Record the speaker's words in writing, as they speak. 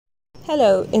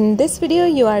Hello, in this video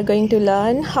you are going to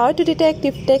learn how to detect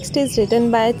if text is written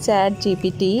by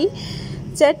ChatGPT.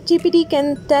 ChatGPT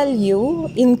can tell you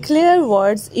in clear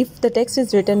words if the text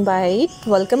is written by it.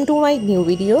 Welcome to my new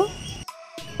video.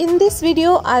 In this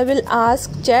video I will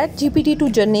ask ChatGPT to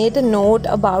generate a note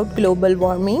about global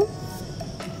warming.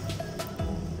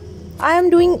 I am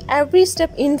doing every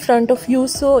step in front of you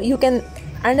so you can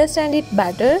understand it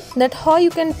better, that how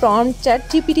you can prompt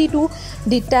ChatGPT to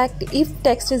detect if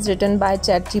text is written by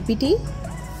ChatGPT.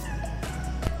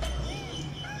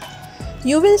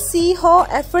 You will see how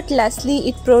effortlessly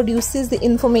it produces the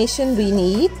information we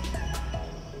need.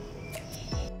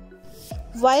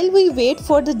 While we wait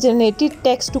for the generated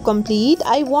text to complete,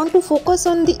 I want to focus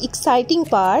on the exciting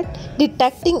part,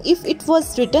 detecting if it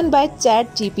was written by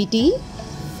ChatGPT.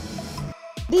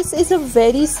 This is a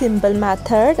very simple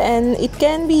method and it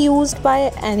can be used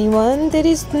by anyone. There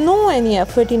is no any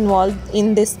effort involved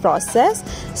in this process.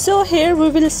 So here we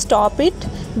will stop it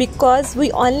because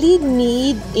we only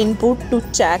need input to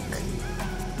check.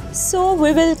 So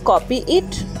we will copy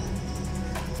it.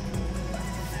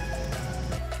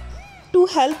 To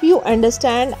help you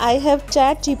understand, I have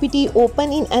ChatGPT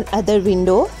open in another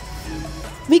window.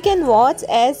 We can watch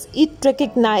as it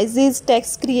recognizes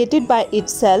text created by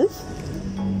itself.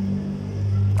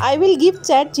 I will give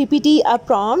ChatGPT a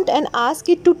prompt and ask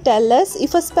it to tell us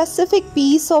if a specific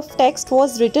piece of text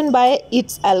was written by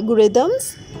its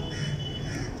algorithms.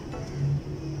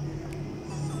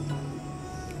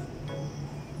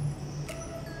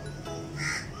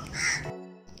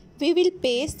 We will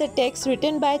paste the text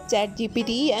written by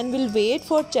ChatGPT and will wait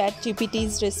for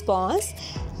ChatGPT's response.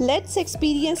 Let's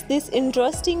experience this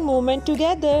interesting moment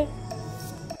together.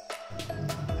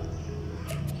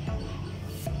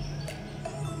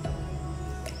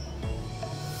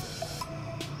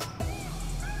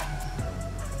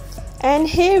 And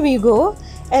here we go,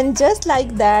 and just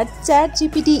like that,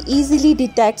 ChatGPT easily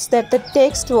detects that the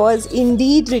text was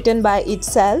indeed written by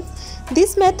itself.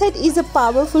 This method is a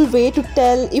powerful way to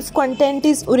tell if content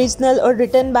is original or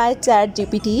written by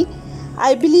ChatGPT.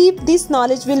 I believe this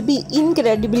knowledge will be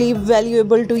incredibly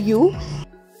valuable to you.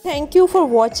 Thank you for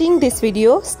watching this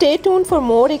video. Stay tuned for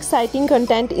more exciting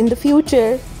content in the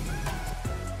future.